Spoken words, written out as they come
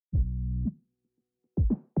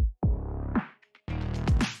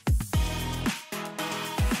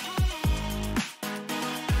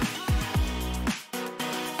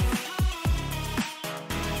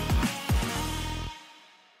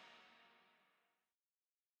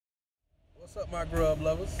What's up, my grub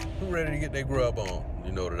lovers? Who ready to get their grub on?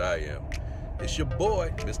 You know that I am. It's your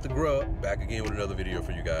boy, Mr. Grub, back again with another video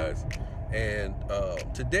for you guys. And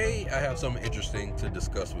today I have something interesting to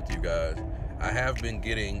discuss with you guys. I have been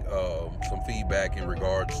getting some feedback in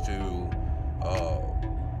regards to,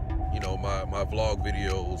 my vlog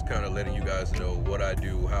videos, kind of letting you guys know what I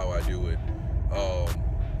do, how I do it.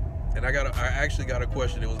 And I actually got a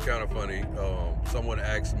question. It was kind of funny. Someone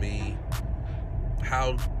asked me,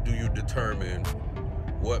 how do you determine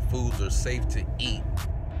what foods are safe to eat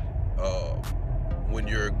when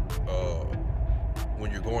you're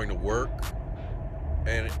going to work?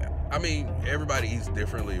 And I mean, everybody eats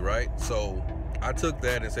differently, right? So I took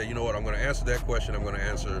that and said, you know what, I'm going to answer that question. I'm going to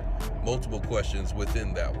answer multiple questions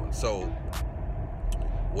within that one. So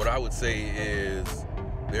what I would say is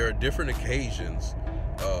there are different occasions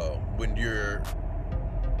when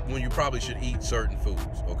you probably should eat certain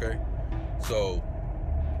foods. Okay, so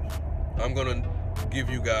I'm gonna give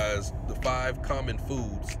you guys the 5 common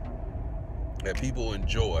foods that people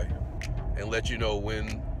enjoy and let you know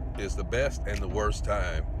when is the best and the worst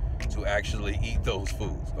time to actually eat those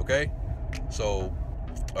foods. Okay, so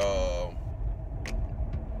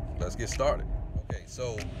let's get started. Okay,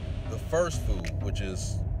 so the first food, which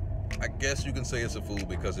is, I guess you can say it's a food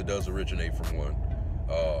because it does originate from one,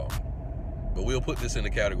 but we'll put this in the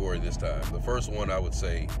category this time. The first one I would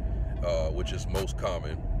say, which is most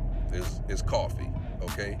common, is coffee.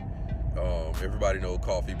 Okay, everybody knows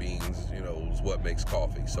coffee beans, is what makes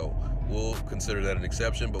coffee. So we'll consider that an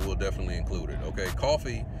exception, but we'll definitely include it. Okay,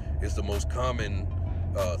 coffee is the most common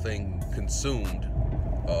thing consumed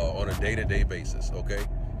on a day-to-day basis. Okay,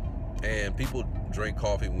 and people drink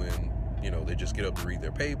coffee when they just get up to read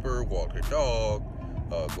their paper, walk their dog,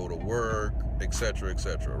 go to work, etc.,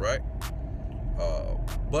 etc., right?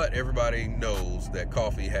 But everybody knows that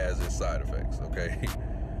coffee has its side effects. Okay.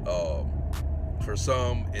 For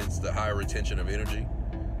some, it's the high retention of energy.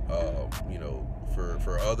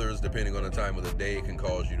 For others, depending on the time of the day, it can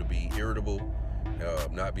cause you to be irritable,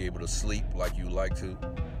 not be able to sleep like you like to.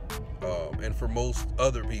 And for most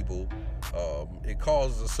other people, it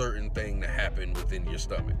causes a certain thing to happen within your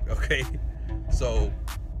stomach. Okay, so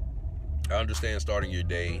I understand starting your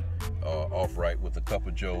day off right with a cup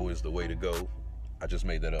of joe is the way to go. I just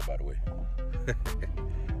made that up, by the way.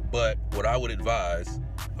 But what I would advise,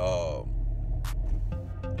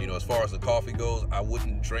 as far as the coffee goes, I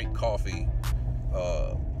wouldn't drink coffee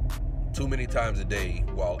too many times a day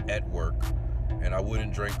while at work, and I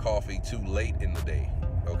wouldn't drink coffee too late in the day.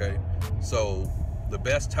 Okay, so the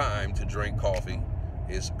best time to drink coffee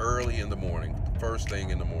is early in the morning, first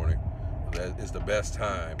thing in the morning. That is the best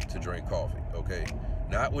time to drink coffee. Okay,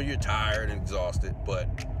 not when you're tired and exhausted, but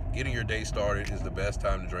getting your day started is the best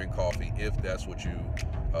time to drink coffee if that's what you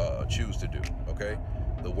choose to do. Okay,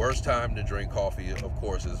 the worst time to drink coffee, of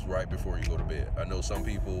course, is right before you go to bed. I know some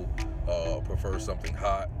people prefer something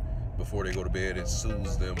hot before they go to bed. It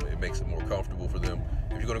soothes them, it makes it more comfortable for them.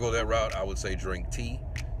 If you're going to go that route, I would say drink tea.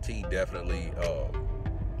 Tea definitely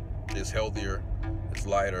is healthier, it's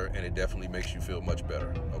lighter, and it definitely makes you feel much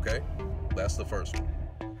better. Okay, that's the first one.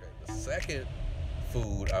 Okay, the second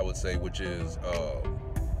food I would say, which is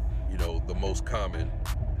the most common,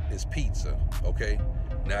 is pizza. Okay,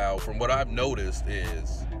 now from what I've noticed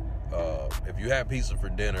is if you have pizza for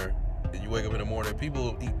dinner and you wake up in the morning,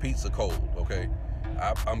 people eat pizza cold. Okay,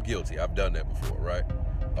 I'm guilty. I've done that before, right?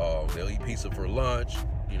 They'll eat pizza for lunch.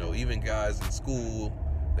 Even guys in school,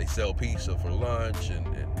 they sell pizza for lunch, and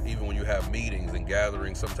even when you have meetings and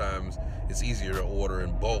gatherings, sometimes it's easier to order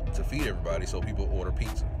in bulk to feed everybody, so people order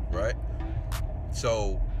pizza, right?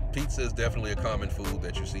 So pizza is definitely a common food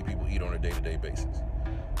that you see people eat on a day-to-day basis.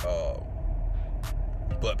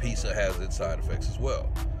 But pizza has its side effects as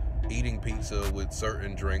well. Eating pizza with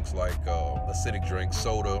certain drinks like acidic drinks,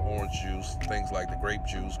 soda, orange juice, things like the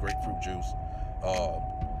grapefruit juice,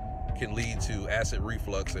 can lead to acid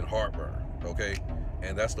reflux and heartburn. Okay,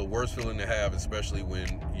 and that's the worst feeling to have, especially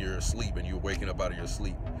when you're asleep and you're waking up out of your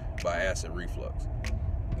sleep by acid reflux.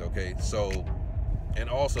 Okay, so, and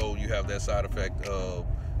also you have that side effect of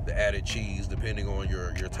the added cheese. Depending on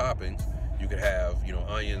your toppings, you could have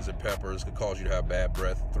onions and peppers could cause you to have bad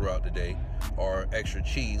breath throughout the day, or extra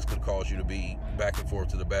cheese could cause you to be back and forth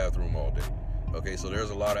to the bathroom all day. Okay, so there's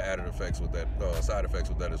a lot of added effects with that, side effects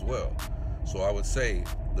with that as well. So I would say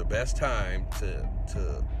the best time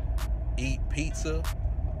to eat pizza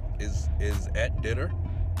is at dinner,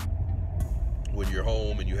 when you're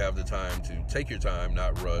home and you have the time to take your time,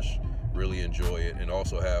 not rush, really enjoy it, and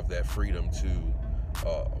also have that freedom to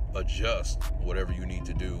adjust whatever you need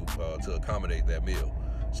to do to accommodate that meal.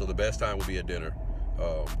 So the best time will be at dinner.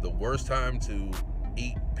 The worst time to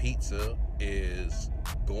eat pizza is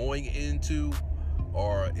going into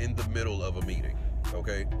or in the middle of a meeting,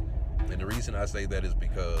 okay? And the reason I say that is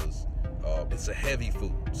because it's a heavy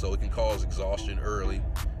food, so it can cause exhaustion early,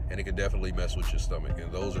 and it can definitely mess with your stomach.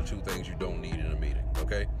 And those are two things you don't need in a meeting,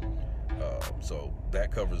 okay? So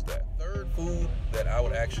that covers that. Third food that I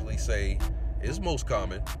would actually say is most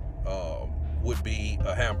common would be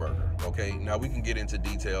a hamburger, okay? Now we can get into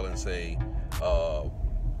detail and say,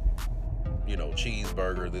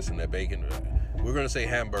 cheeseburger, this and that, bacon. We're going to say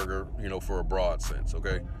hamburger, for a broad sense,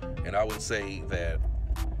 okay? And I would say that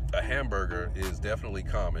a hamburger is definitely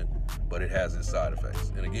common, but it has its side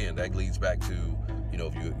effects. And again, that leads back to,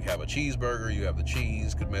 if you have a cheeseburger, you have the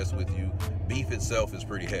cheese could mess with you. Beef itself is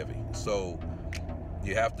pretty heavy. So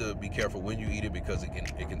you have to be careful when you eat it because it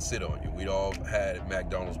can sit on you. We'd all had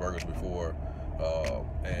McDonald's burgers before,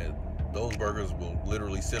 and those burgers will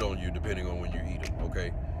literally sit on you depending on when you eat them,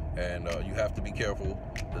 okay? And you have to be careful.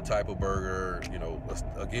 The type of burger,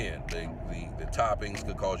 again, the toppings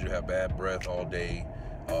could cause you to have bad breath all day,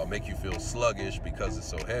 make you feel sluggish because it's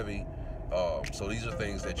so heavy. So these are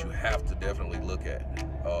things that you have to definitely look at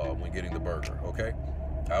when getting the burger, okay?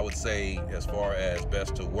 I would say as far as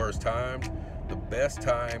best to worst times, the best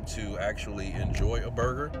time to actually enjoy a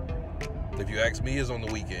burger, if you ask me, is on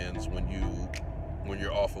the weekends when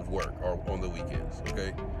you're off of work or on the weekends,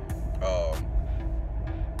 okay?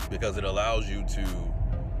 Because it allows you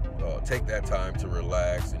to take that time to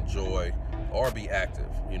relax, enjoy, or be active,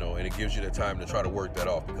 and it gives you the time to try to work that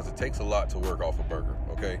off because it takes a lot to work off a burger,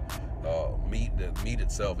 okay? Meat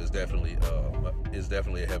itself is definitely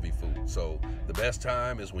a heavy food. So the best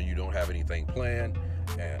time is when you don't have anything planned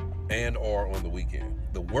and or on the weekend.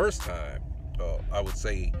 The worst time, I would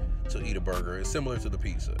say, to eat a burger is similar to the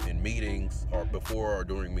pizza. In meetings or before or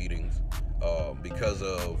during meetings, because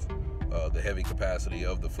of the heavy capacity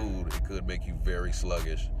of the food, it could make you very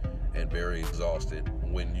sluggish and very exhausted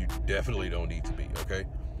when you definitely don't need to be, okay?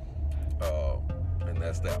 And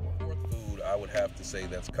that's that one. Fourth food I would have to say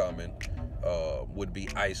that's common would be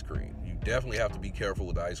ice cream. You definitely have to be careful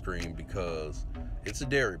with ice cream because it's a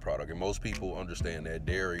dairy product, and most people understand that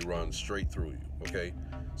dairy runs straight through you, okay?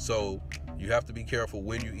 So you have to be careful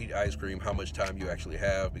when you eat ice cream, how much time you actually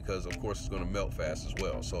have, because of course it's going to melt fast as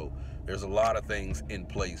well. So there's a lot of things in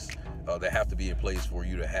place that have to be in place for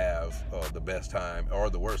you to have the best time or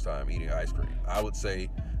the worst time eating ice cream. I would say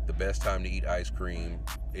the best time to eat ice cream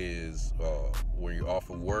is when you're off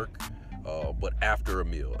of work, but after a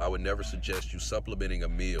meal. I would never suggest you supplementing a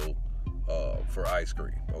meal for ice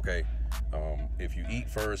cream, okay? If you eat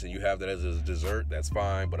first and you have that as a dessert, that's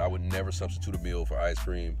fine, but I would never substitute a meal for ice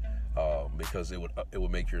cream because it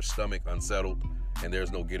would make your stomach unsettled, and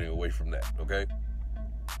there's no getting away from that, okay?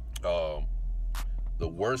 The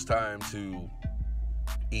worst time to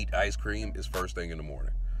eat ice cream is first thing in the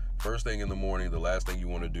morning. First thing in the morning, the last thing you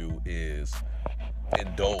want to do is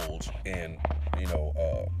indulge in,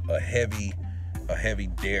 a heavy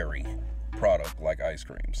dairy product like ice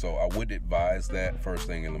cream. So I would advise that first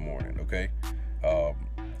thing in the morning, okay?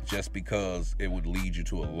 Just because it would lead you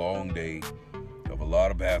to a long day of a lot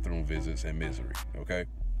of bathroom visits and misery, okay?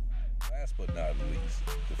 Last but not least,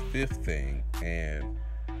 the fifth thing, and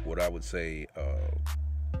what I would say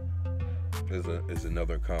is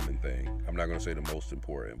another common thing. I'm not going to say the most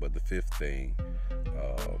important, but the fifth thing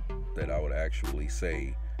that I would actually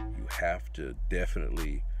say you have to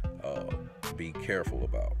definitely be careful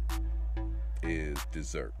about is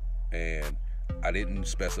dessert. And I didn't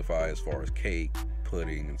specify as far as cake,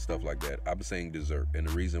 pudding, and stuff like that. I'm saying dessert. And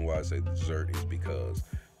the reason why I say dessert is because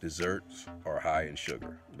desserts are high in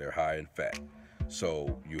sugar. They're high in fat.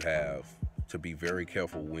 So you have to be very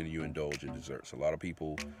careful when you indulge in desserts. A lot of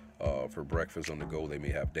people, for breakfast on the go, they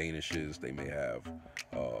may have danishes, they may have,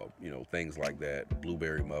 things like that,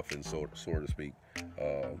 blueberry muffins, so to speak.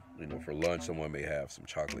 For lunch, someone may have some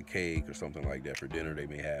chocolate cake or something like that. For dinner, they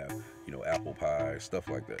may have, apple pie, stuff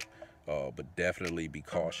like that. But definitely be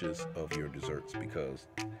cautious of your desserts because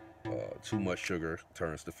too much sugar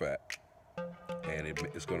turns to fat, and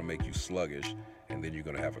it's going to make you sluggish, and then you're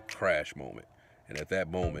going to have a crash moment. And at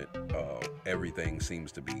that moment, everything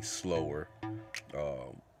seems to be slower.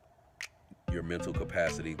 Your mental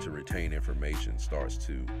capacity to retain information starts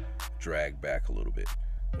to drag back a little bit.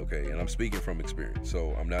 Okay, and I'm speaking from experience.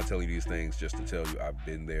 So I'm not telling you these things just to tell you I've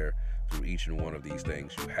been there through each and one of these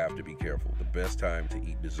things. You have to be careful. The best time to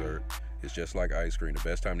eat dessert is just like ice cream. The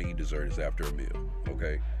best time to eat dessert is after a meal.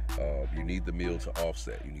 Okay, you need the meal to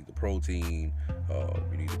offset. You need the protein.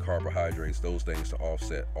 You need the carbohydrates. Those things to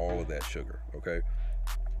offset all of that sugar. Okay.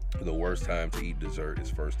 The worst time to eat dessert is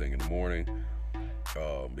first thing in the morning.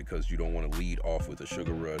 because you don't want to lead off with a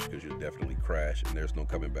sugar rush, because you'll definitely crash and there's no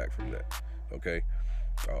coming back from that. Okay,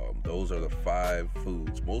 those are the 5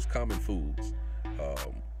 foods, most common foods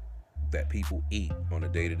that people eat on a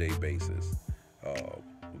day-to-day basis,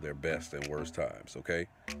 their best and worst times. Okay,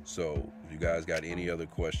 so if you guys got any other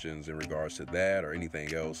questions in regards to that or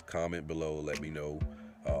anything else, comment below, let me know,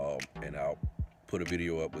 and I'll put a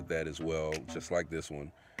video up with that as well, just like this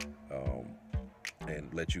one,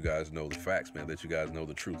 and let you guys know the facts, man. Let you guys know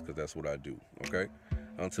the truth, because that's what I do. Okay,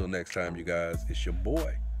 until next time, you guys, it's your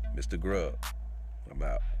boy, Mr. Grub. I'm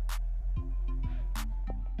out.